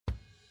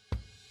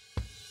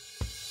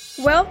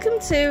Welcome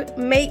to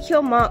Make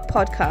Your Mark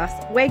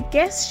podcast, where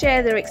guests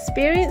share their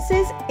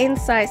experiences,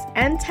 insights,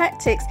 and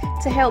tactics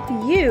to help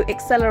you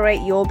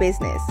accelerate your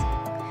business.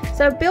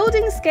 So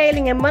building,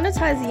 scaling, and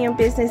monetizing your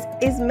business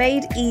is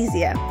made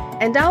easier.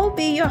 And I will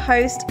be your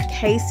host,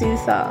 Kay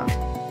Suthar.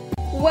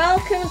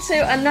 Welcome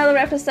to another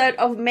episode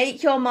of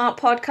Make Your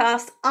Mark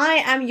podcast. I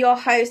am your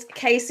host,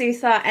 Kay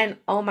Suthar, and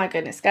oh my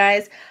goodness,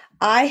 guys,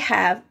 I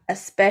have a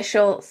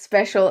special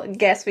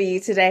guest for you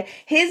today.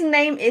 His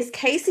name is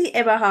Casey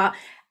Eberhardt.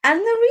 And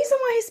the reason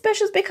why he's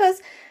special is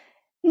because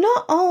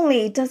not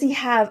only does he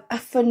have a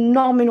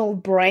phenomenal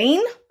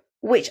brain,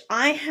 which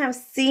I have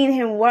seen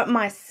him work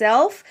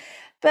myself,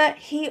 but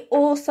he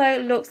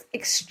also looks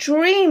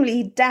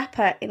extremely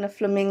dapper in a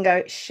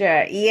flamingo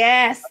shirt.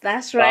 Yes,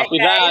 that's right.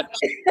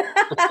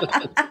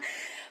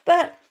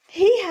 But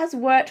he has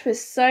worked with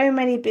so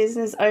many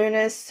business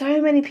owners,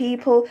 so many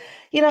people,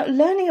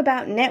 learning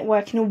about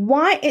networking and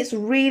why it's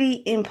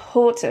really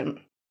important.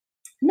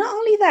 Not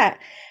only that,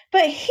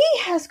 but he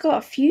has got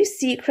a few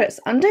secrets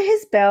under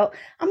his belt.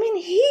 I mean,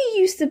 he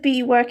used to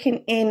be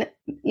working in,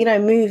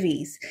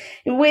 movies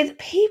with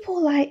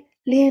people like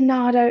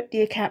Leonardo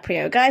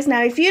DiCaprio. Guys,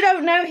 now, if you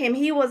don't know him,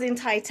 he was in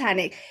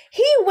Titanic.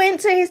 He went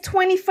to his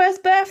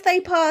 21st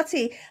birthday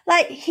party.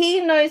 Like,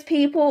 he knows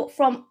people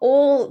from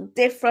all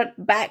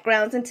different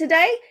backgrounds. And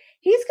today,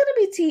 he's going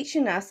to be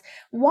teaching us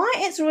why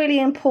it's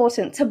really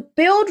important to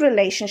build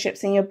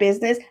relationships in your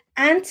business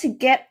and to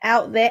get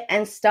out there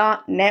and start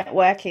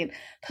networking.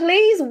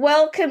 Please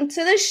welcome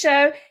to the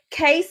show,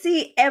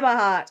 Casey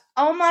Eberhardt.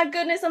 Oh my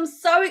goodness, I'm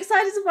so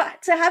excited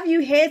to have you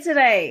here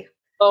today.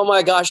 Oh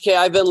my gosh, Kay,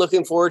 I've been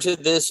looking forward to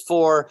this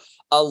for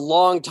a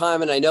long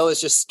time. And I know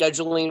it's just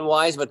scheduling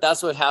wise, but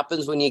that's what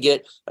happens when you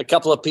get a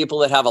couple of people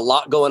that have a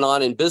lot going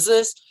on in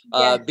business,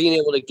 being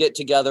able to get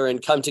together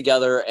and come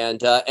together.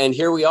 And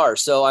here we are.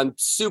 So I'm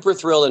super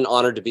thrilled and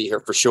honored to be here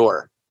for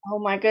sure. Oh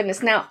my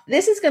goodness. Now,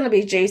 this is going to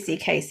be juicy,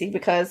 Casey,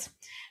 because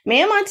me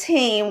and my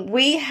team,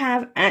 we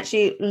have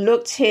actually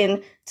looked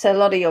into a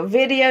lot of your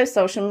videos,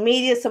 social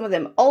media, some of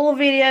them old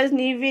videos,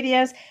 new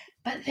videos,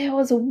 but there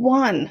was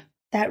one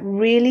that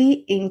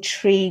really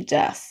intrigued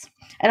us.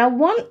 And I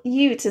want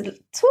you to talk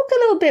a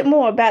little bit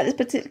more about this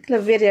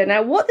particular video.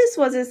 Now, what this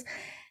was is, it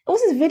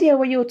was this video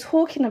where you were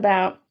talking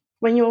about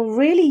when you were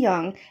really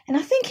young, and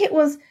I think it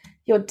was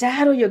your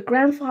dad or your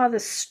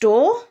grandfather's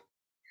store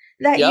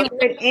that you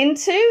went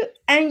into,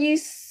 and you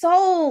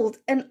sold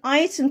an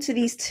item to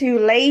these two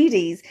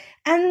ladies.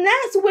 And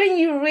that's when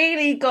you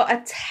really got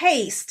a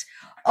taste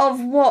of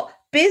what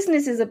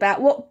business is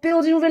about, what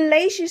building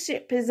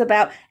relationship is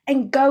about,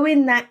 and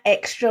going that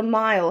extra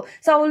mile.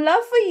 So I would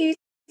love for you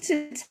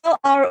to tell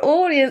our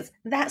audience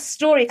that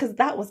story, because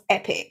that was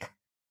epic.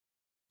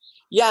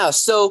 Yeah.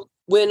 So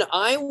when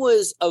I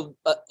was a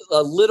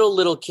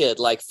little kid,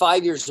 like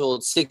 5 years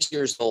old, 6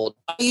 years old,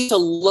 I used to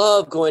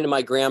love going to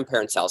my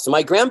grandparents' house. And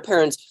my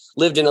grandparents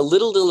lived in a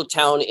little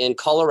town in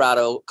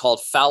Colorado called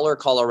Fowler,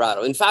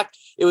 Colorado. In fact,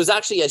 it was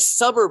actually a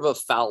suburb of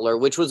Fowler,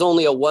 which was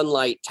only a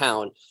one-light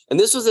town. And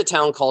this was a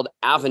town called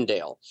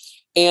Avondale.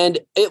 And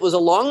it was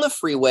along the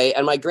freeway,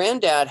 and my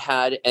granddad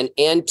had an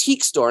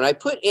antique store. And I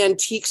put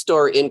antique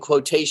store in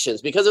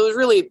quotations because it was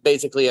really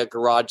basically a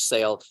garage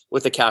sale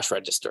with a cash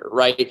register,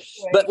 right?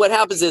 But what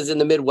happens is in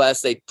the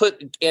Midwest, they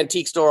put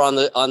antique store on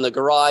the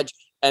garage,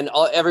 and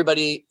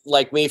everybody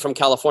like me from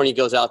California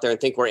goes out there and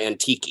think we're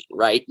antiquing,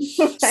 right?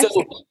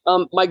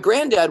 So my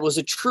granddad was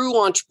a true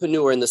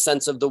entrepreneur in the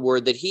sense of the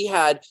word, that he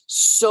had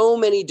so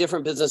many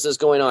different businesses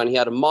going on. He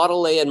had a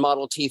Model A and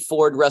Model T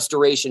Ford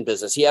restoration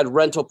business. He had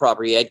rental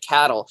property. He had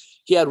cattle.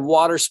 He had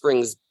water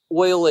springs,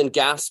 oil and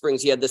gas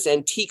springs. He had this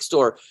antique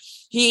store.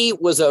 He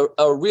was a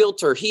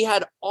realtor. He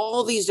had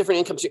all these different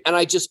income streams, and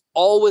I just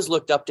always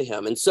looked up to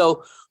him. And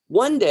so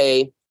one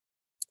day,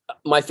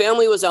 my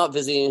family was out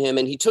visiting him,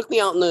 and he took me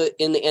out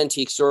in the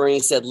antique store, and he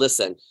said,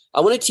 "Listen,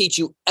 I want to teach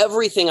you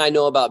everything I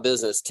know about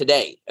business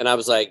today." And I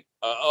was like,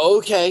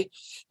 okay.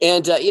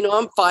 And,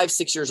 I'm 5,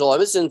 6 years old. I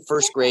was in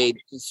first grade,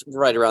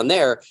 right around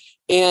there.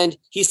 And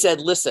he said,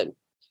 "Listen,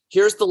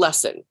 here's the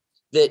lesson,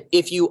 that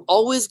if you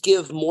always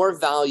give more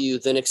value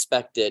than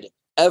expected,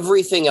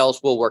 everything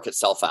else will work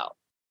itself out."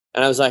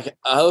 And I was like,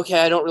 okay,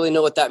 I don't really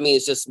know what that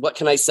means. Just what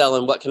can I sell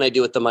and what can I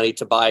do with the money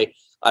to buy?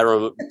 I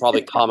remember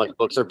probably comic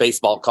books or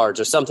baseball cards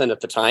or something at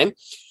the time,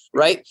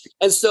 right?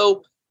 And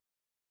so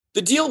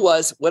the deal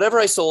was, whatever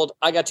I sold,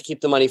 I got to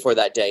keep the money for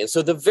that day. And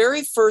so the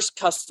very first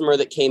customer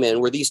that came in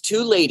were these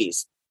two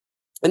ladies,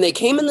 and they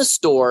came in the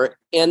store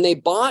and they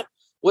bought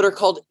what are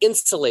called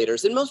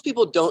insulators. And most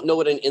people don't know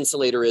what an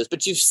insulator is,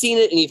 but you've seen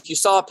it. And if you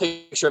saw a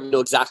picture of it, you know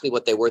exactly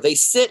what they were. They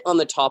sit on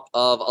the top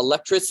of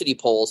electricity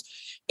poles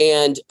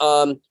and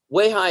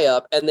way high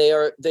up, and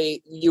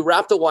you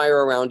wrap the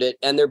wire around it,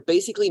 and they're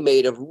basically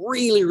made of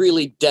really,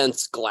 really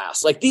dense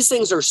glass. Like, these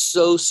things are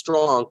so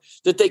strong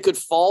that they could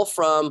fall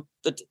from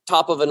the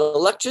top of an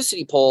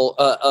electricity pole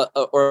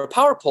or a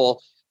power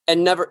pole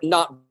and never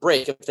not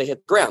break if they hit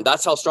the ground.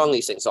 That's how strong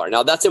these things are.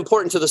 Now, that's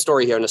important to the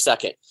story here in a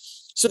second.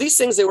 So these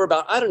things, they were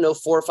about, I don't know,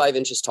 4 or 5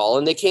 inches tall,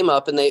 and they came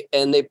up and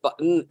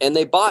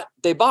they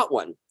bought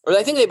one, or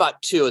I think they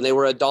bought 2, and they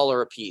were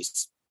 $1 a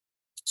piece.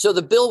 So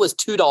the bill was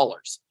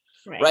 $2,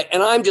 right?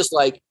 And I'm just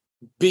like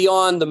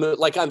beyond the moon.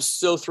 Like, I'm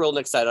so thrilled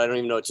and excited. I don't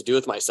even know what to do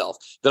with myself,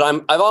 that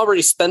I've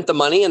already spent the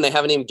money and they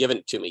haven't even given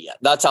it to me yet.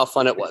 That's how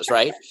fun it was,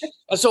 right?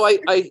 And so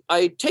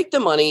I take the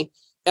money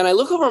and I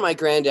look over at my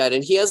granddad,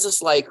 and he has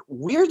this like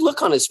weird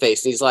look on his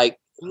face, and he's like,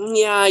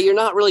 yeah, you're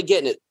not really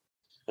getting it.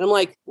 And I'm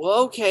like,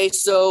 well, okay,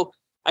 so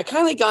I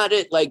kind of got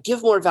it. Like,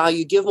 give more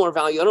value.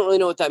 I don't really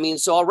know what that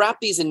means. So I'll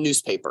wrap these in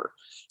newspaper.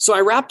 So I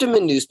wrapped them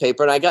in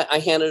newspaper, and I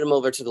handed them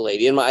over to the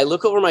lady, and I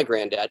look over my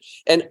granddad,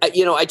 and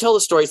I tell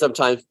the story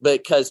sometimes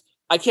because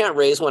I can't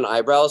raise one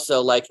eyebrow.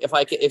 So like,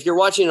 if you're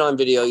watching it on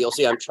video, you'll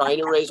see I'm trying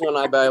to raise one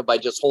eyebrow by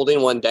just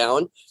holding one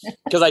down,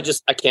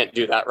 because I can't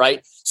do that.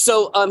 Right.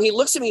 So he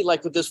looks at me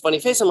like with this funny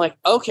face. I'm like,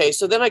 okay.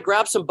 So then I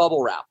grabbed some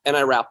bubble wrap and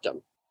I wrapped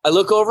him. I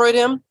look over at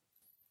him.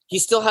 He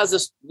still has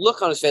this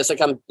look on his face,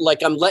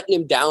 like I'm letting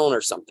him down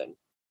or something.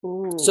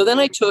 Ooh. So then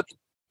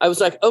I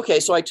was like, okay,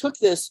 so I took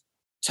this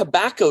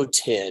tobacco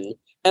tin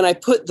and I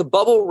put the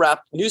bubble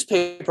wrapped,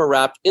 newspaper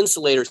wrapped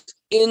insulators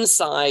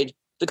inside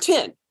the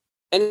tin.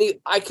 And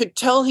I could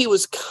tell he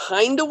was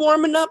kind of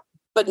warming up,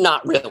 but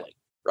not really.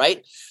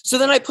 Right. So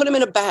then I put him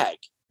in a bag,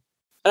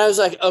 and I was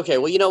like, okay,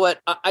 well, you know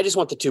what? I just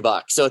want the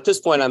 $2. So at this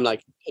point, I'm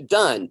like,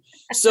 done.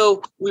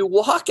 So we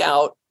walk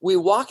out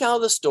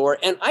of the store,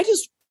 and I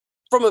just,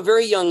 from a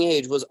very young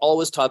age, was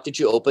always taught that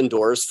you open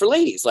doors for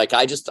ladies. Like,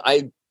 I think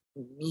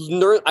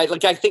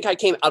I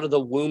came out of the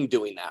womb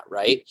doing that.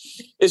 Right.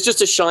 It's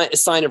just a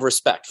sign of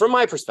respect from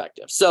my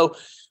perspective. So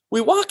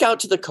we walk out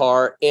to the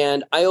car,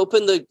 and I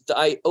opened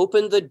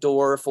the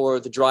door for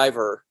the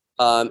driver.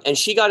 And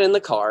she got in the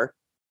car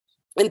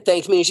and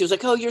thanked me. And she was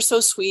like, oh, you're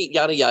so sweet.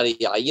 Yada, yada,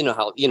 yada. You know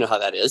how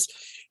that is.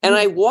 And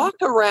I walk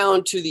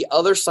around to the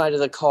other side of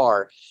the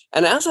car.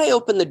 And as I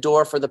open the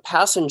door for the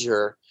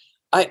passenger,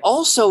 I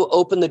also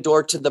opened the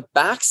door to the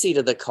back seat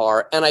of the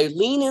car, and I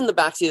lean in the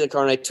back seat of the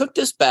car, and I took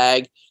this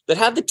bag that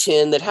had the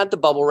tin, that had the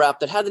bubble wrap,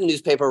 that had the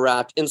newspaper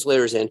wrapped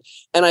insulators in,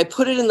 and I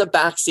put it in the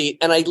back seat,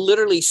 and I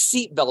literally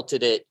seat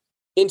belted it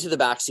into the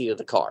back seat of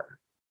the car.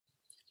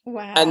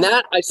 Wow. And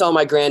that, I saw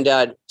my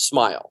granddad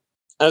smile.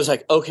 And I was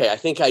like, okay, I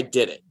think I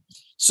did it.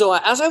 So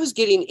as I was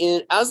getting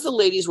in, as the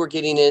ladies were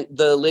getting in,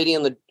 the lady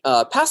and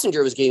the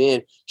passenger was getting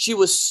in, she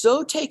was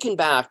so taken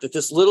back that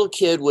this little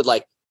kid would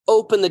like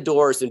open the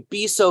doors and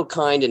be so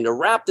kind and to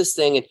wrap this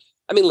thing. And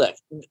I mean, look,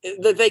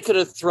 they could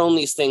have thrown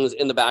these things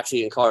in the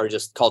backseat of the car and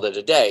just called it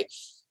a day.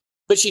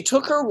 But she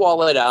took her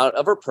wallet out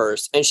of her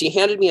purse and she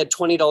handed me a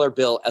 $20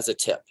 bill as a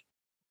tip.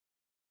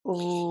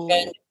 Ooh.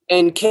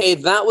 And Kay,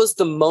 that was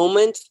the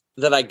moment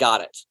that I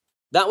got it.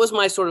 That was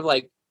my sort of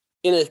like,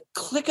 in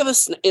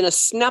a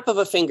snap of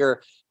a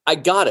finger, I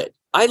got it.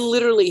 I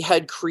literally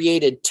had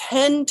created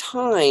 10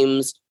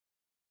 times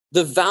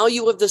the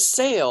value of the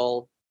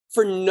sale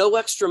for no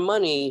extra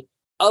money,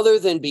 other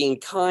than being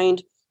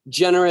kind,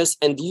 generous,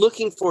 and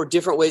looking for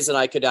different ways that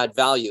I could add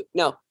value.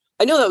 Now,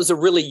 I know I was a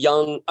really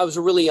young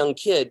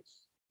kid,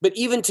 but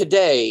even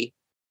today,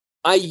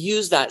 I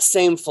use that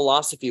same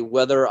philosophy,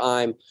 whether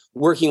I'm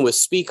working with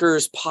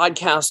speakers,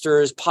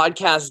 podcasters,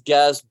 podcast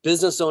guests,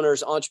 business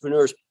owners,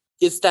 entrepreneurs.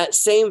 It's that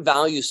same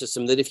value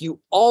system that if you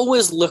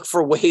always look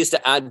for ways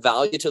to add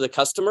value to the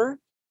customer,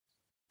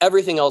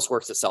 everything else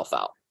works itself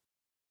out.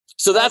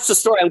 So that's the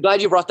story. I'm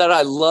glad you brought that up.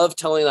 I love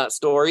telling that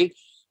story.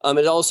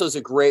 It also is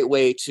a great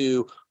way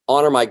to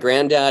honor my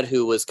granddad,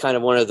 who was kind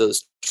of one of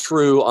those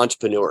true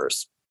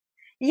entrepreneurs.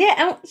 Yeah.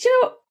 And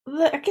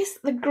I guess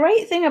the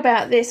great thing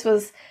about this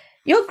was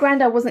your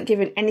granddad wasn't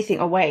giving anything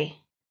away.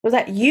 It was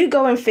that you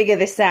go and figure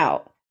this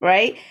out,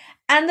 right?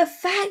 And the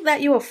fact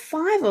that you were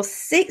 5 or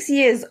 6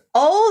 years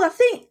old, I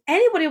think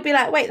anybody would be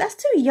like, wait, that's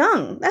too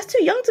young. That's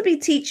too young to be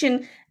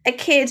teaching a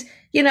kid,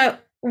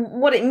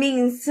 what it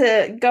means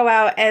to go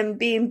out and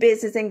be in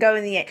business and go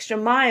in the extra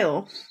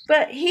mile.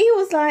 But he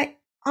was like,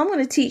 I'm going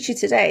to teach you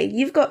today.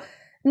 You've got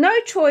no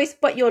choice,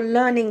 but you're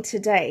learning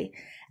today.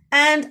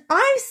 And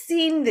I've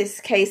seen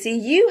this, Casey.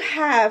 You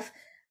have,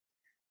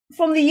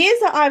 from the years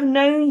that I've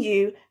known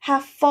you,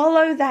 have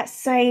followed that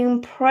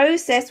same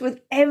process with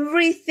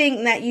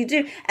everything that you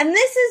do. And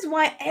this is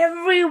why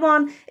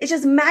everyone is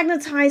just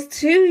magnetized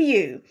to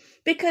you,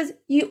 because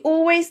you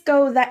always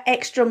go that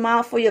extra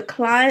mile for your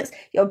clients,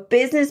 your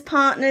business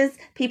partners,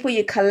 people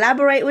you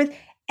collaborate with,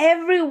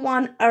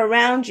 everyone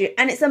around you.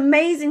 And it's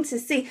amazing to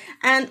see.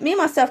 And me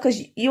myself,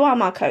 because you are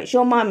my coach,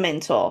 you're my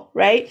mentor,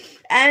 right?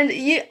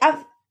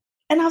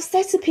 And I've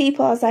said to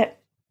people, I was like,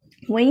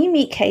 when you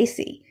meet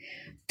Casey,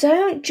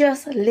 don't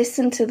just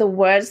listen to the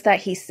words that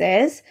he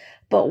says,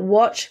 but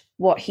watch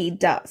what he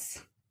does,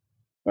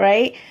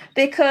 right?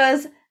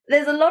 Because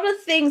there's a lot of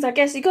things, I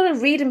guess you got to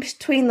read in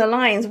between the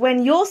lines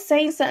when you're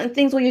saying certain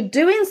things or you're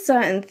doing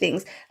certain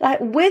things. Like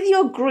with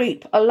your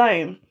group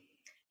alone,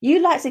 you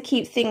like to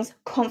keep things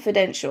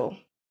confidential,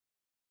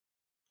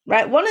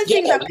 right? One of the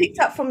things I picked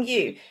up from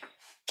you,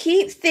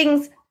 keep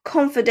things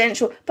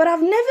confidential. But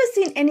I've never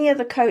seen any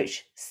other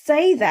coach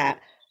say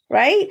that,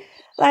 right?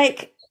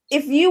 Like,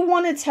 if you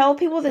want to tell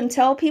people, then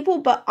tell people,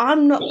 but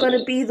I'm not going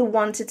to be the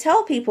one to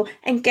tell people.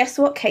 And guess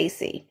what,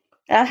 Casey?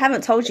 I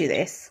haven't told you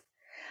this.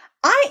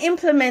 I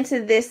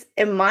implemented this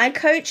in my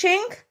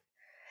coaching.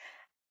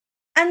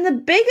 And the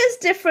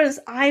biggest difference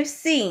I've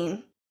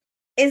seen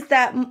is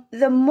that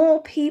the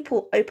more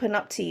people open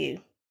up to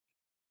you,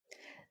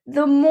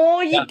 the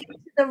more you get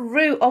to the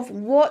root of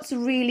what's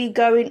really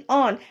going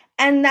on.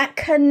 And that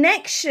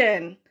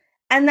connection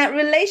and that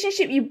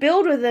relationship you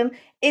build with them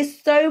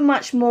is so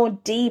much more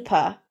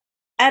deeper.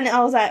 And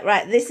I was like,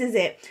 right, this is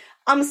it.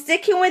 I'm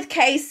sticking with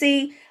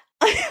Casey.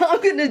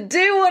 I'm going to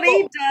do what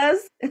he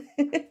does.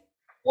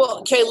 Well,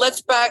 okay,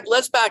 let's back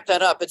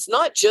that up. It's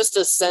not just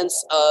a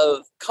sense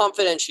of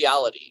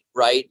confidentiality,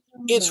 right?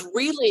 Mm-hmm. It's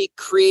really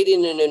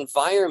creating an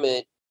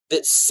environment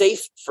that's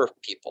safe for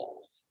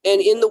people.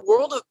 And in the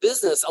world of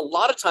business, a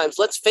lot of times,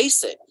 let's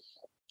face it,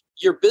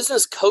 your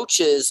business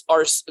coaches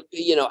are,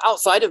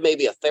 outside of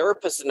maybe a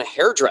therapist and a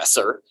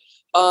hairdresser,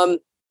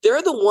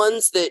 they're the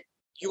ones that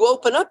you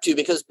open up to,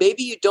 because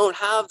maybe you don't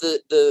have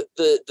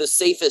the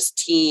safest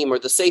team or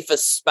the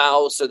safest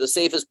spouse or the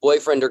safest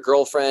boyfriend or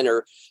girlfriend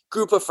or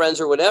group of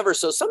friends or whatever.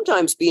 So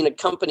sometimes being a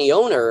company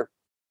owner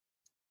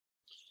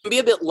can be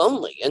a bit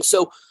lonely. And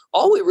so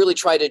all we really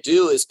try to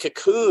do is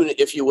cocoon,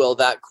 if you will,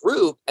 that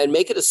group and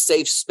make it a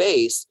safe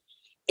space.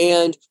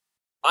 And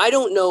I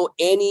don't know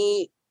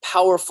any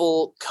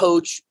powerful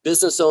coach,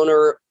 business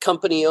owner,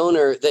 company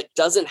owner that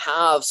doesn't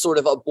have sort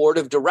of a board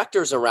of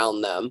directors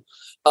around them,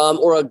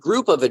 or a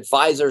group of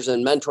advisors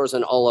and mentors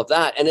and all of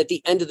that. And at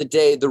the end of the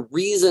day, the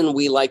reason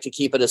we like to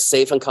keep it a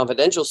safe and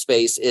confidential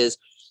space is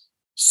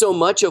so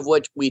much of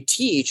what we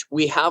teach,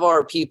 we have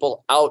our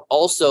people out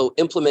also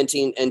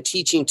implementing and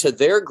teaching to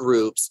their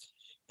groups.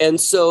 And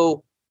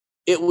so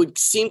it would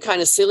seem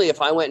kind of silly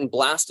if I went and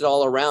blasted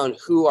all around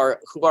who our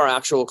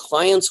actual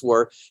clients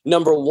were.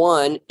 Number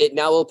one, it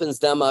now opens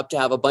them up to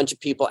have a bunch of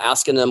people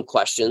asking them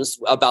questions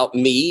about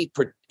me.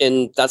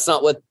 And that's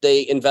not what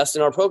they invest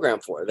in our program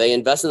for. They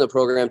invest in the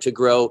program to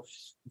grow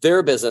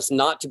their business,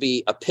 not to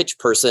be a pitch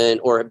person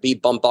or be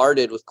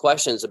bombarded with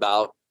questions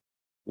about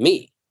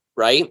me,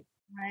 right?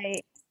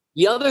 Right.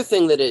 The other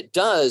thing that it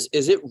does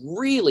is it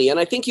really, and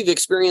I think you've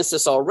experienced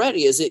this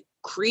already, is it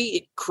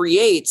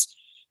creates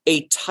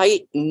a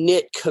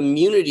tight-knit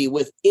community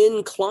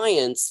within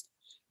clients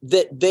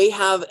that they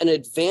have an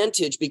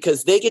advantage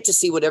because they get to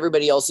see what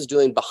everybody else is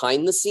doing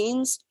behind the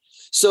scenes.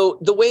 So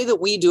the way that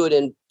we do it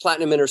in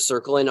Platinum Inner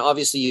Circle, and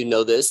obviously you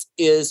know this,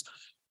 is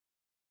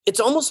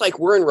it's almost like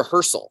we're in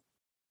rehearsal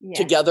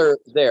together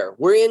there.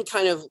 We're in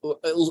kind of,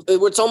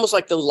 it's almost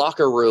like the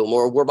locker room,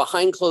 or we're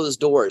behind closed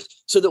doors,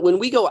 so that when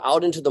we go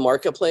out into the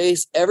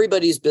marketplace,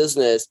 everybody's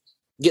business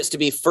gets to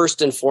be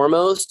first and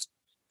foremost.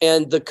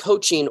 And the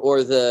coaching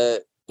or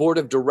the board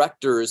of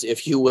directors,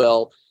 if you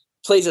will,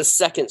 plays a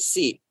second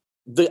seat.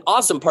 The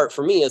awesome part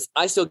for me is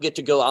I still get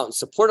to go out and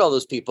support all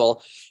those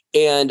people.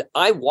 And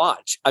I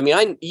watch,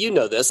 you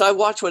know this, I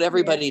watch what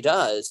everybody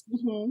does.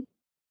 Mm-hmm.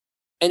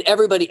 And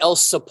everybody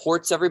else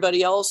supports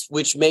everybody else,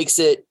 which makes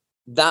it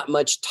that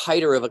much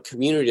tighter of a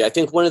community. I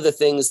think one of the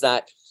things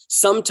that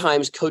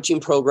sometimes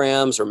coaching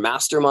programs or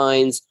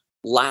masterminds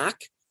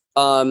lack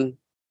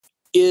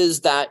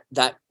is that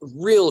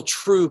real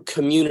true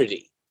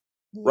community.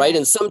 Right.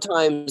 And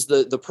sometimes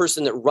the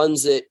person that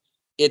runs it,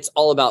 it's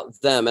all about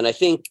them. And I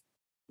think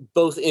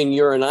both in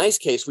your and I's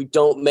case, we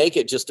don't make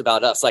it just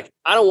about us. Like,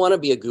 I don't want to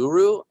be a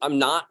guru. I'm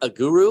not a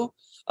guru.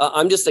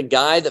 I'm just a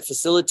guy that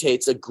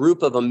facilitates a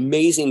group of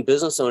amazing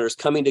business owners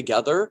coming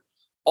together,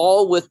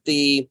 all with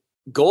the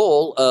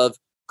goal of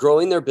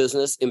growing their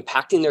business,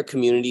 impacting their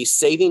community,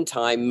 saving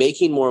time,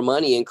 making more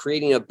money, and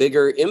creating a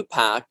bigger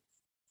impact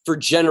for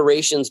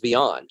generations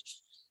beyond.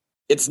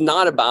 It's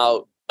not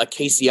about a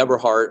Casey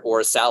Eberhardt or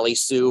a Sally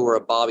Sue or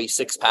a Bobby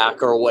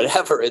Sixpack or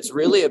whatever. It's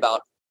really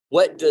about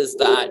what does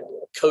that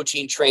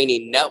coaching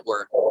training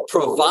network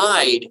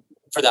provide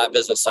for that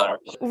business owner.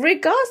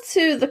 Regards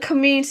to the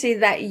community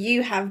that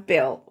you have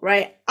built,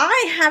 right?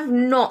 I have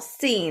not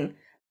seen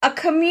a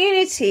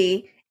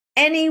community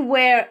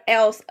anywhere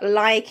else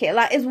like it.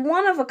 Like, it's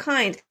one of a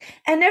kind,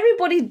 and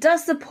everybody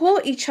does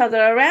support each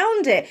other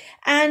around it.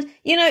 And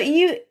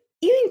you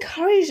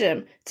encourage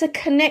them to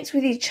connect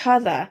with each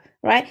other,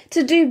 right?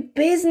 To do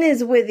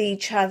business with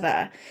each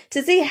other,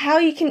 to see how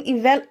you can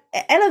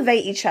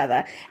elevate each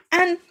other.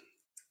 And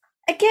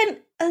again,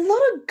 a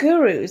lot of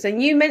gurus,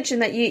 and you mentioned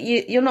that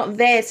you're not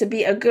there to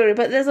be a guru,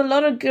 but there's a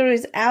lot of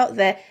gurus out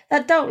there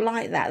that don't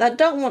like that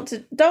don't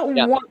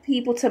want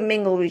people to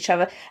mingle with each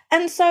other.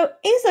 And so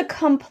it's a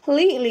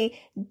completely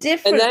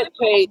different. And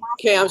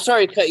that, I'm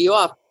sorry to cut you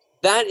off.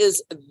 That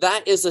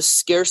is a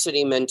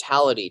scarcity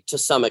mentality to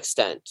some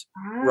extent,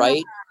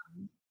 right?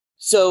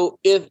 So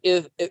if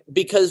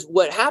because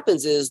what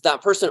happens is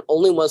that person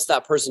only wants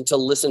that person to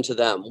listen to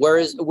them.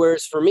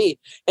 Whereas for me,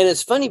 and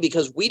it's funny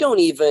because we don't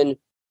even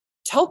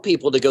tell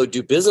people to go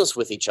do business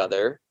with each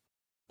other.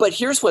 But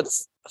here's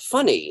what's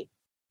funny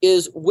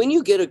is when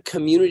you get a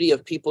community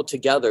of people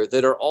together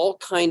that are all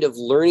kind of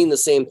learning the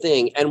same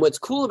thing. And what's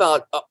cool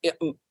about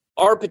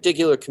our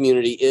particular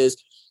community is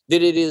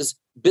that it is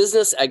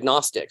business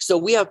agnostic. So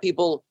we have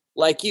people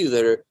like you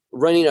that are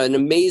running an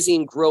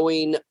amazing,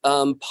 growing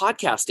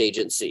podcast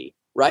agency,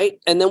 right?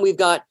 And then we've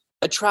got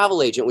a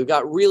travel agent. We've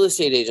got real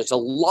estate agents, a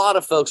lot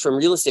of folks from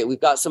real estate. We've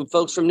got some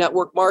folks from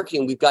network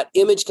marketing. We've got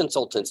image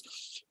consultants,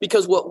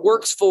 because what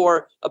works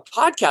for a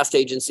podcast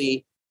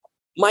agency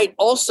might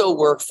also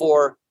work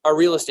for a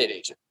real estate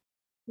agent.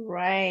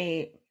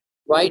 Right.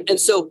 Right. And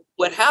so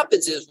what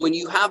happens is when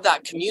you have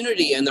that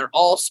community and they're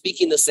all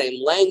speaking the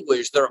same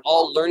language, they're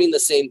all learning the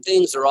same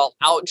things, they're all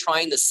out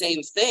trying the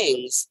same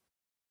things,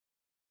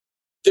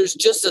 there's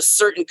just a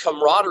certain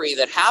camaraderie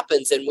that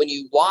happens. And when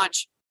you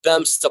watch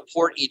them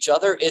support each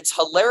other, it's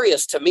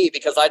hilarious to me,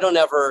 because I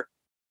never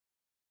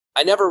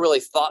really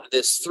thought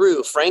this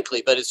through,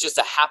 frankly, but it's just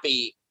a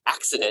happy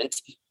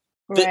accident.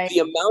 Right. The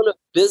amount of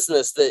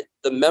business that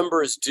the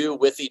members do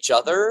with each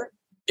other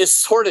is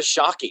sort of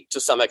shocking to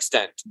some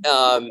extent.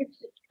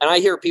 And I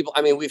hear people,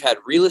 I mean, we've had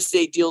real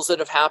estate deals that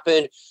have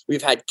happened.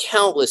 We've had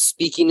countless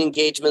speaking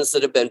engagements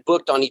that have been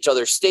booked on each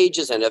other's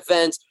stages and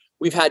events.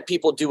 We've had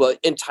people do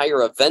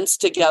entire events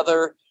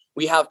together.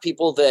 We have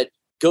people that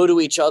go to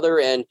each other.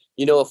 And,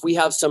 you know, if we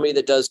have somebody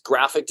that does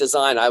graphic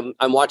design,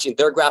 I'm watching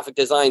their graphic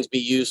designs be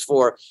used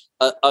for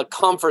a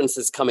conference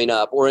that's coming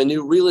up, or a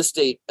new real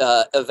estate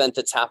event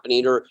that's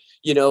happening, or,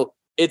 you know,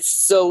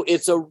 it's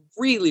a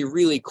really,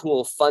 really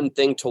cool, fun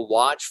thing to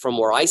watch from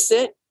where I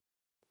sit,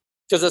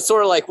 because it's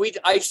sort of like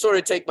I sort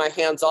of take my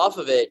hands off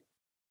of it.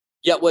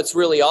 Yet what's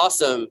really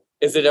awesome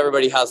is that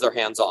everybody has their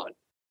hands on.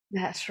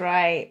 That's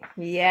right.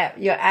 Yeah,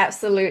 you're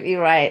absolutely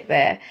right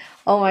there.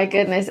 Oh my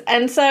goodness.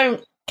 And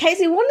so,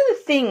 Casey, one of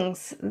the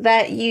things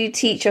that you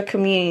teach your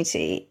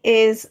community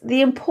is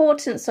the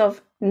importance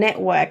of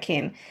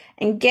networking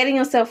and getting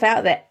yourself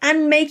out there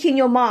and making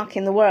your mark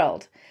in the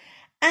world.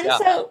 And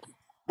so,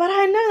 but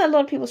I know that a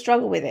lot of people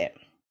struggle with it,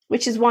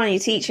 which is why you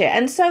teach it.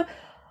 And so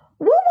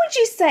what would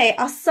you say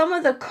are some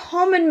of the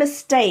common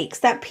mistakes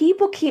that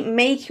people keep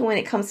making when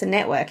it comes to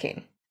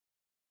networking?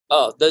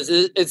 Oh, this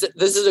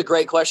is a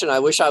great question. I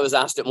wish I was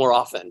asked it more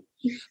often.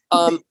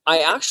 I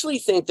actually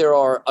think there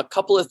are a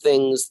couple of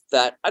things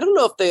that I don't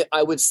know if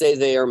I would say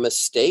they are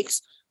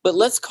mistakes, but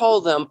let's call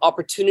them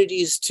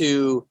opportunities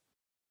to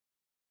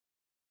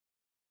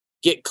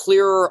get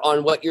clearer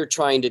on what you're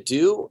trying to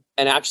do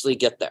and actually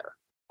get there.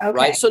 Okay.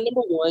 Right. So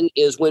number one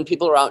is when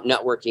people are out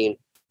networking,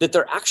 that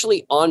they're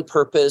actually on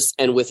purpose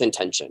and with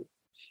intention.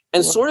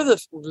 And sort of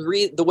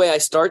the way I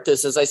start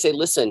this is I say,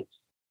 listen,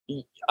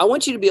 I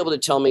want you to be able to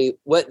tell me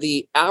what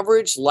the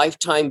average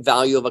lifetime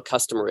value of a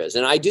customer is.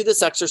 And I do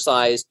this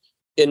exercise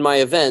in my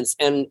events,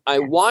 and I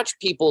watch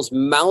people's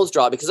mouths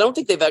drop, because I don't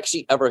think they've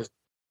actually ever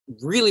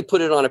really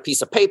put it on a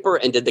piece of paper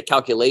and did the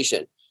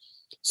calculation.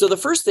 So the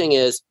first thing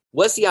is,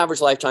 what's the average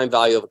lifetime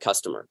value of a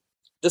customer?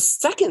 The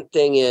second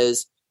thing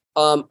is,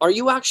 are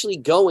you actually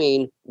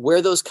going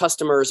where those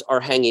customers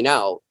are hanging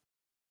out?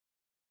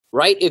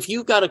 Right? If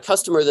you've got a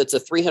customer that's a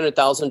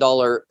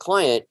 $300,000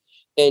 client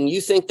and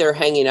you think they're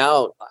hanging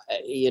out,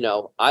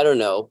 I don't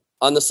know,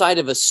 on the side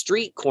of a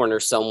street corner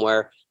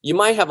somewhere, you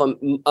might have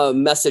a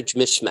message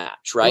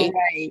mismatch, right?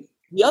 Right.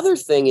 The other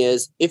thing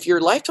is, if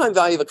your lifetime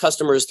value of a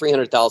customer is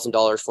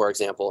 $300,000, for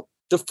example,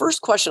 the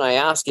first question I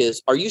ask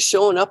is, are you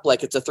showing up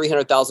like it's a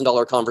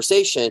 $300,000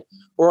 conversation,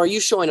 or are you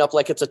showing up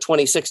like it's a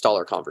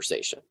 $26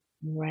 conversation?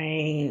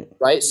 Right.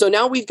 Right. So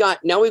now we've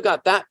got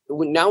that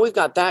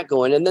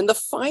going. And then the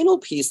final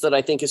piece that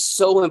I think is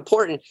so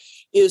important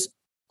is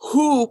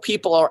who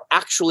people are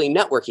actually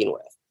networking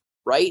with.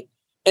 Right.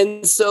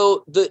 And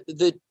so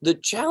the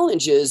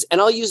challenge is,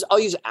 and I'll use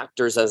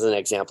actors as an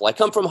example. I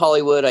come from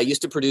Hollywood. I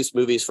used to produce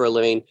movies for a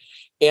living.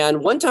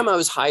 And one time I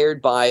was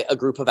hired by a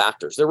group of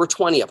actors. There were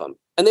 20 of them,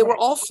 and they were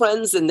all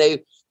friends, and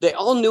they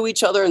all knew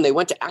each other, and they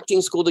went to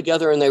acting school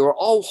together, and they were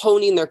all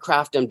honing their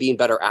craft and being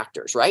better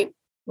actors. Right.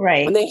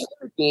 Right. And they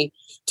hired me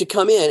to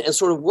come in and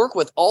sort of work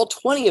with all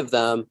 20 of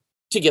them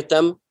to get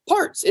them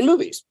parts in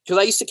movies, because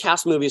I used to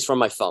cast movies from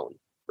my phone.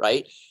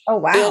 Right. Oh,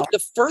 wow. And the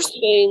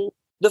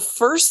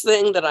first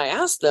thing that I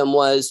asked them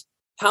was,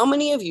 how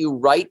many of you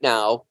right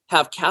now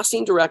have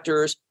casting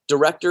directors,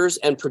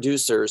 and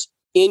producers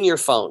in your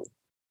phone?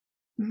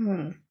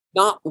 Mm-hmm.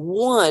 Not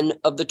one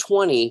of the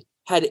 20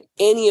 had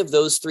any of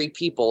those three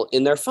people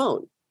in their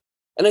phone.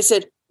 And I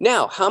said,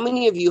 now, how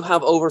many of you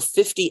have over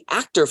 50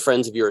 actor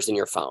friends of yours in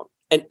your phone?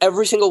 And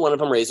every single one of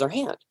them raised their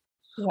hand.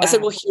 Wow. I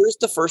said, well, here's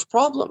the first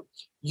problem.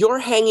 You're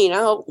hanging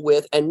out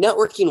with and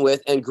networking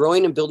with and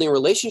growing and building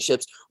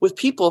relationships with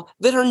people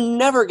that are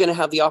never going to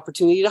have the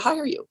opportunity to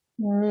hire you.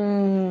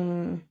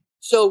 Mm.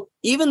 So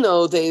even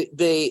though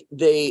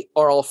they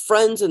are all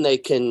friends and they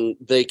can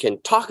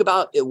talk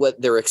about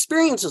what their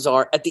experiences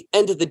are, at the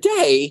end of the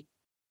day,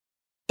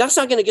 that's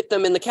not going to get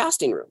them in the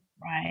casting room.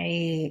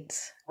 Right.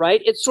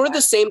 Right. It's sort of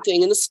the same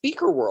thing in the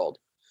speaker world.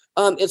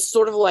 It's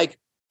sort of like,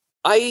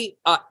 I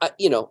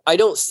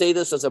don't say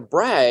this as a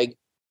brag.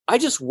 I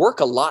just work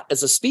a lot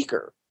as a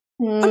speaker.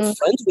 I'm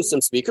friends with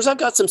some speakers. I've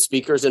got some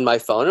speakers in my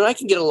phone, and I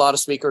can get a lot of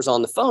speakers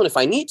on the phone if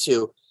I need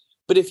to.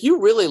 But if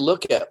you really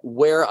look at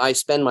where I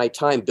spend my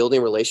time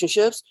building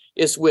relationships,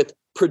 it's with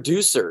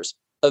producers,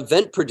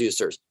 event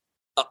producers,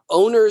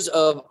 owners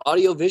of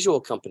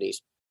audiovisual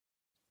companies,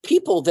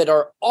 people that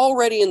are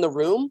already in the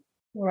room,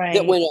 Right.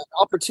 that when an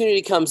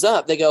opportunity comes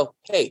up, they go,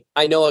 hey,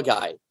 I know a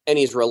guy and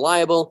he's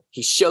reliable.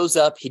 He shows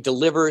up, he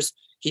delivers,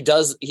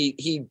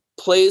 he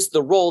plays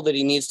the role that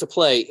he needs to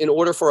play in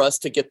order for us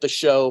to get the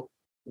show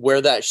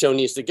where that show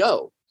needs to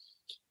go.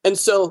 And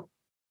so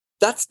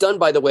that's done,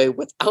 by the way,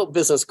 without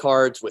business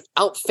cards,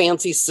 without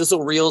fancy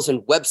sizzle reels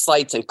and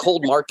websites and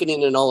cold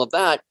marketing and all of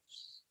that,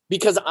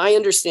 because I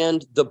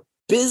understand the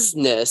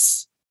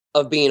business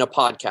of being a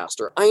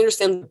podcaster. I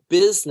understand the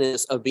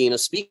business of being a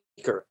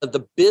speaker,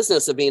 the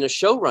business of being a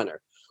showrunner,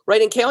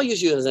 right? And Kay, I'll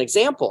use you as an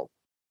example.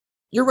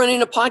 You're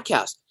running a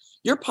podcast.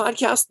 Your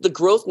podcast, the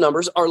growth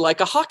numbers are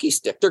like a hockey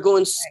stick. They're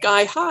going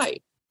sky high,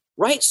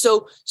 right?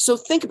 So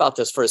think about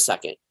this for a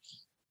second.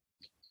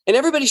 And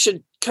everybody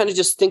should kind of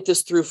just think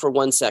this through for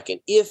 1 second.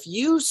 If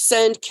you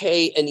send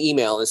Kay an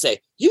email and say,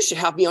 you should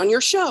have me on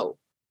your show,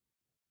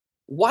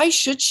 why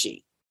should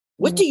she?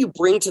 What do you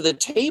bring to the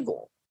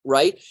table,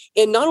 right?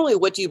 And not only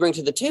what do you bring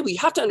to the table, you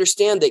have to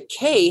understand that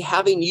Kay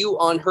having you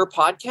on her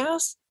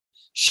podcast,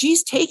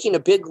 she's taking a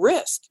big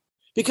risk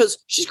because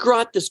she's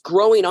got this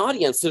growing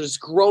audience that is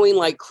growing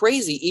like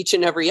crazy each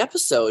and every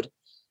episode.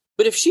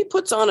 But if she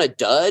puts on a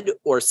dud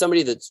or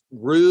somebody that's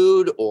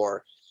rude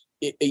or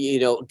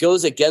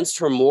goes against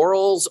her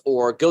morals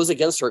or goes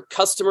against her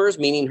customers,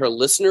 meaning her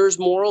listeners'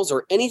 morals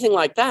or anything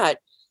like that,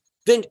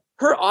 then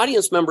her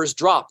audience members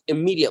drop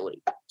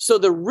immediately. So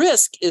the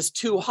risk is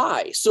too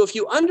high. So if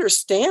you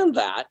understand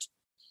that,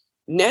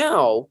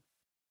 now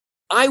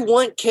I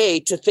want Kay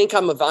to think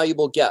I'm a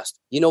valuable guest.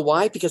 You know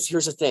why? Because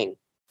here's the thing.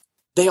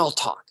 They all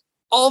talk.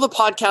 All the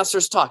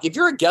podcasters talk. If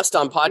you're a guest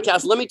on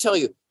podcast, let me tell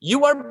you,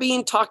 you are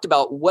being talked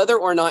about whether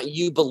or not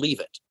you believe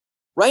it,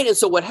 right? And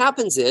so what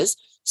happens is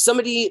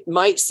somebody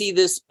might see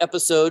this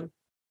episode,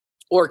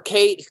 or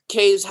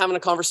Kay's having a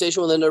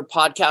conversation with another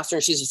podcaster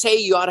and she says, hey,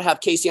 you ought to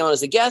have Casey on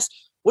as a guest.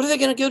 What are they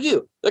going to go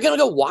do? They're going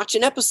to go watch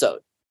an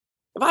episode.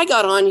 If I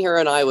got on here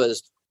and I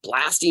was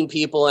blasting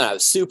people and I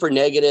was super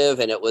negative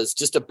and it was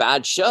just a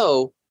bad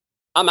show,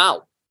 I'm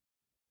out.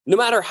 No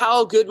matter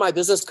how good my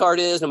business card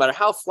is, no matter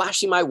how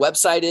flashy my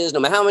website is, no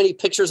matter how many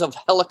pictures of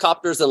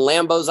helicopters and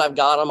Lambos I've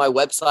got on my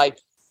website,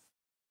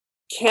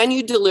 can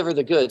you deliver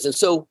the goods? And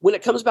so when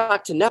it comes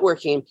back to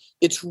networking,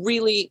 it's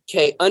really,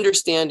 Kay,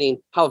 understanding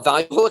how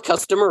valuable a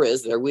customer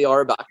is. There we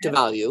are back to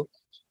value.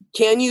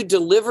 Can you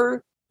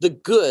deliver the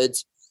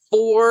goods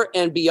for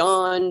and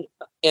beyond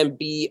and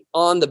be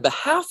on the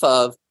behalf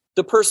of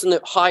the person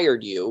that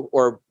hired you,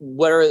 or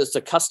whether it's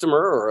a customer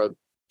or a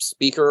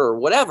speaker or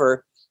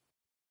whatever?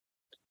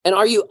 And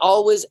are you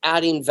always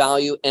adding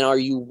value? And are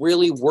you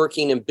really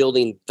working and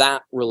building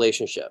that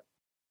relationship?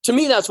 To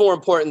me, that's more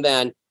important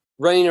than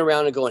running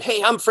around and going,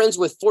 hey, I'm friends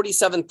with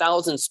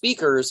 47,000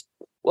 speakers.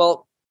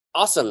 Well,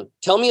 awesome.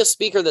 Tell me a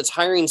speaker that's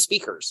hiring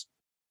speakers.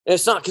 And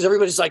it's not, because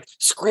everybody's like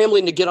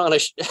scrambling to get on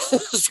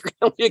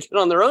scrambling to get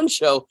on their own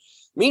show.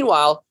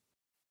 Meanwhile,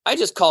 I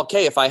just call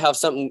Kay if I have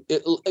something,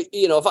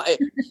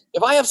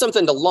 if I have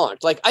something to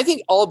launch. Like, I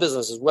think all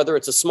businesses, whether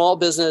it's a small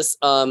business,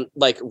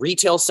 like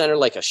retail center,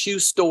 like a shoe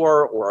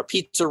store or a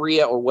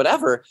pizzeria or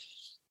whatever,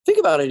 think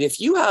about it. If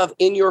you have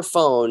in your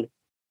phone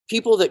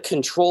people that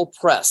control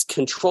press,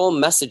 control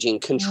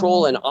messaging,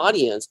 control an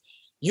audience,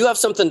 you have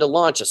something to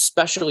launch,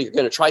 especially you're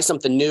going to try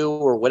something new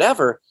or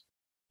whatever,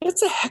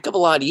 it's a heck of a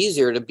lot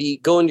easier to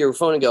go into your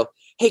phone and go,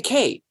 hey,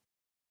 Kay,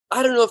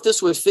 I don't know if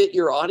this would fit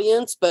your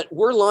audience, but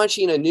we're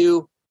launching a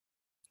new,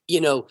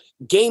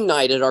 game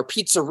night at our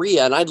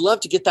pizzeria, and I'd love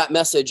to get that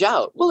message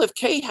out. Well, if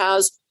Kay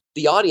has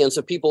the audience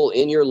of people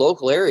in your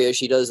local area,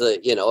 she does a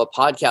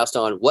podcast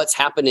on what's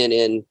happening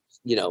in,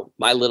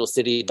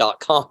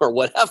 mylittlecity.com or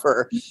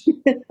whatever,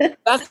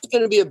 that's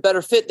going to be a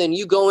better fit than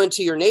you going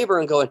to your neighbor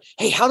and going,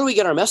 hey, how do we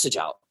get our message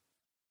out?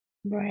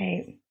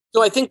 Right.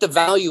 So I think the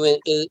value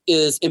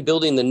is in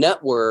building the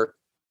network,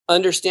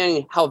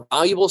 understanding how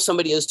valuable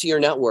somebody is to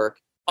your network,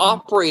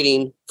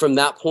 operating from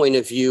that point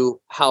of view,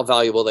 how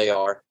valuable they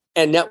are,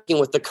 and networking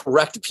with the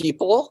correct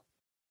people,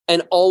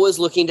 and always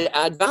looking to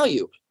add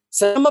value.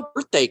 Send them a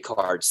birthday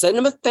card, send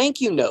them a thank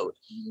you note.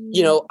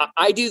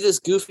 I do this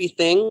goofy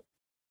thing.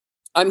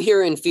 I'm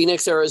here in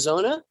Phoenix,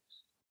 Arizona.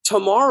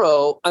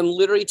 Tomorrow, I'm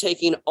literally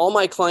taking all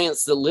my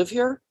clients that live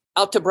here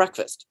out to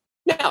breakfast.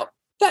 Now,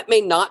 that may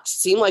not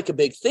seem like a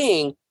big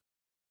thing,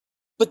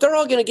 but they're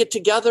all going to get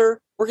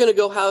together. We're going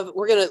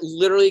to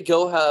literally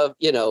go have,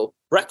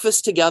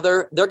 breakfast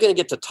together. They're going to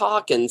get to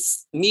talk and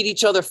meet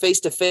each other face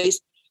to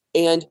face.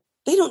 And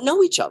they don't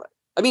know each other.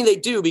 I mean, they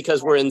do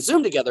because we're in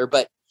Zoom together,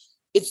 but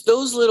it's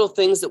those little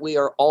things that we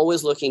are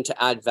always looking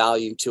to add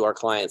value to our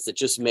clients that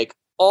just make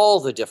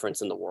all the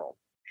difference in the world.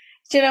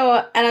 Do you know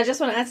what? And I just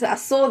want to add to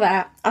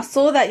that. I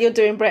saw that you're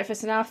doing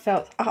breakfast, and I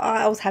felt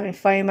I was having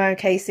FOMO,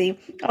 Casey.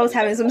 I was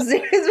having some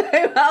serious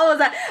FOMO. I was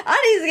like,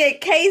 I need to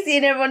get Casey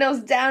and everyone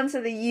else down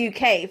to the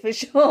UK for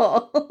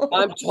sure.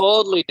 I'm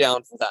totally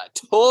down for that.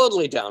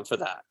 Totally down for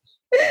that.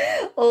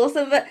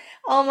 Awesome. But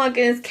oh my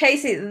goodness,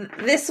 Casey,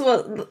 this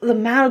was the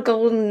amount of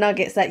golden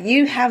nuggets that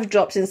you have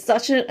dropped in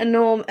such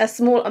a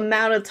small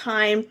amount of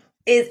time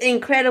is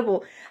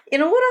incredible. you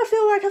know what I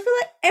feel like? I feel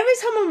like every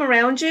time I'm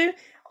around you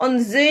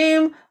on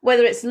Zoom,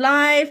 whether it's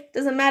live,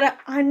 doesn't matter,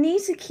 I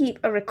need to keep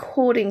a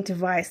recording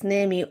device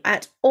near me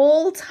at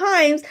all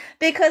times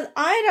because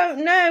I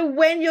don't know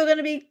when you're going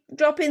to be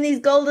dropping these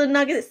golden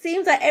nuggets. It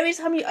seems like every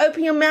time you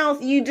open your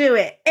mouth, you do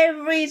it.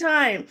 Every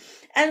time.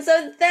 And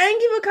so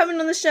thank you for coming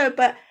on the show.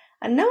 But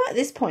I know at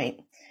this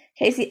point,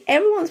 Casey,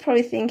 everyone's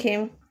probably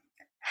thinking,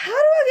 how do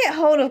I get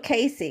hold of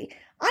Casey?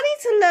 I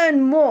need to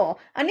learn more.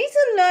 I need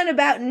to learn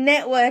about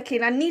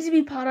networking. I need to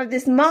be part of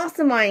this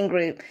mastermind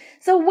group.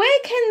 So where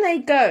can they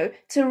go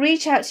to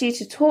reach out to you,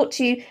 to talk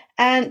to you,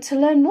 and to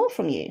learn more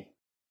from you?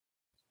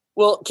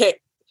 Well, okay,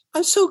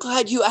 I'm so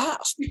glad you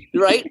asked,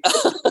 right?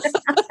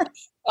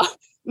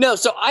 No,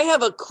 so I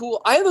have a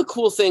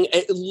cool thing.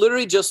 It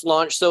literally just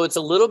launched, so it's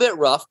a little bit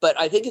rough, but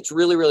I think it's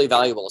really, really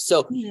valuable.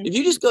 So if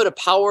you just go to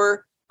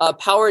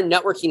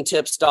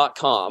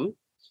powernetworkingtips.com,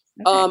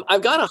 okay.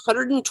 I've got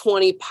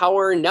 120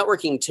 power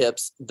networking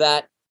tips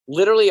that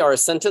literally are a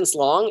sentence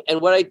long.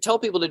 And what I tell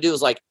people to do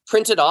is like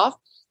print it off.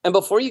 And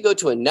before you go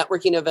to a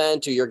networking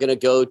event, or you're going to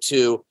go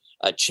to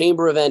a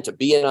chamber event, a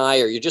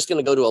BNI, or you're just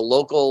going to go to a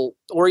local,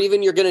 or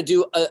even you're going to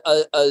do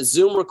a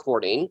Zoom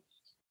recording,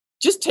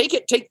 just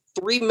take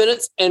 3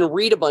 minutes and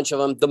read a bunch of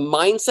them. The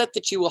mindset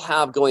that you will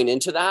have going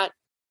into that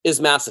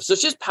is massive. So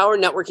it's just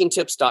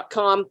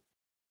powernetworkingtips.com.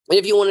 And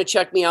if you want to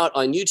check me out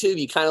on YouTube,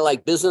 you kind of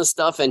like business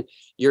stuff and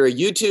you're a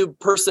YouTube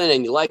person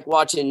and you like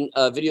watching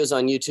videos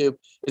on YouTube,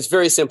 it's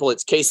very simple.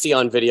 It's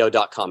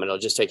caseyonvideo.com and it'll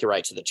just take you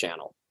right to the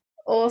channel.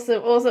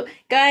 Awesome.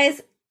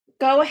 Guys,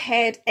 go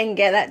ahead and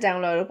get that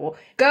downloadable.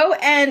 Go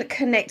and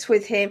connect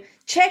with him.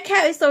 Check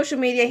out his social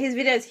media, his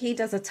videos. He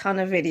does a ton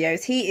of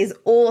videos. He is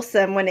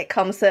awesome when it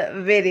comes to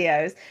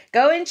videos.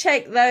 Go and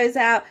check those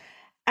out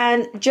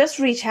and just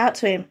reach out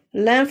to him.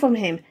 Learn from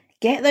him.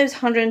 Get those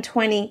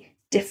 120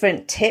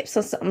 different tips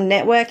on some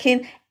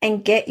networking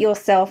and get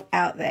yourself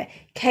out there.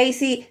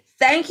 Casey,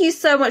 thank you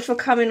so much for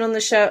coming on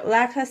the show.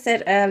 Like I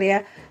said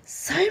earlier,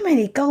 so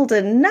many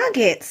golden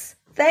nuggets.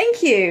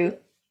 Thank you.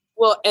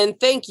 Well, and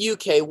thank you,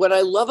 Kay. What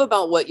I love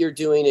about what you're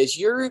doing is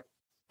you're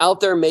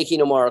out there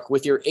making a mark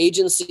with your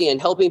agency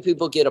and helping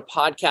people get a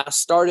podcast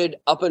started,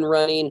 up and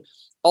running,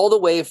 all the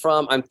way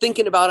from I'm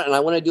thinking about it and I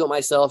want to do it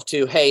myself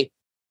to, hey,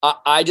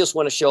 I just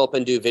want to show up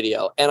and do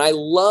video. And I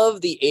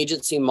love the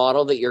agency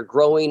model that you're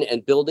growing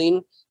and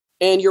building,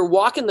 and you're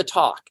walking the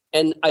talk.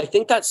 And I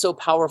think that's so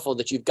powerful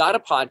that you've got a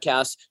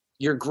podcast,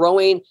 you're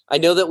growing. I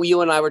know that you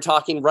and I were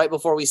talking right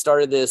before we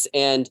started this.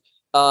 And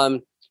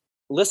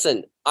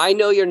listen, I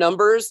know your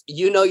numbers,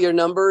 you know your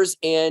numbers,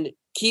 and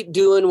keep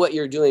doing what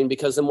you're doing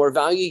because the more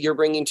value you're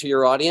bringing to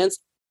your audience,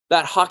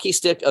 that hockey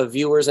stick of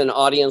viewers and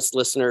audience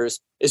listeners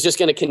is just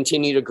going to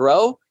continue to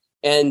grow.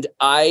 And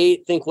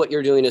I think what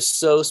you're doing is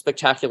so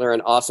spectacular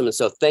and awesome. And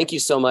so thank you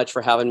so much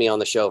for having me on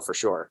the show for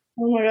sure.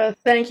 Oh my God.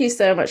 Thank you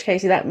so much,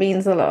 Casey. That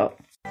means a lot.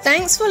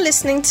 Thanks for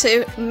listening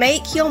to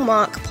Make Your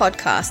Mark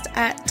podcast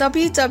at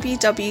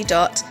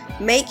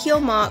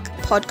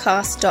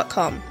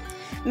www.makeyourmarkpodcast.com.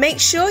 Make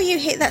sure you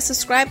hit that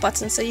subscribe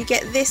button so you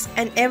get this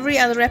and every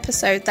other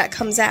episode that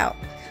comes out.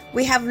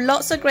 We have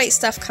lots of great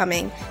stuff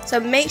coming, so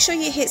make sure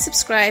you hit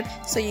subscribe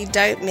so you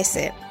don't miss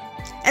it.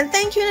 And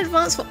thank you in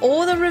advance for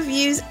all the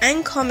reviews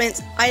and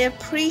comments. I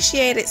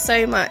appreciate it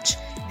so much.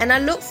 And I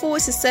look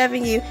forward to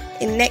serving you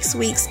in next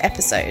week's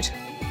episode.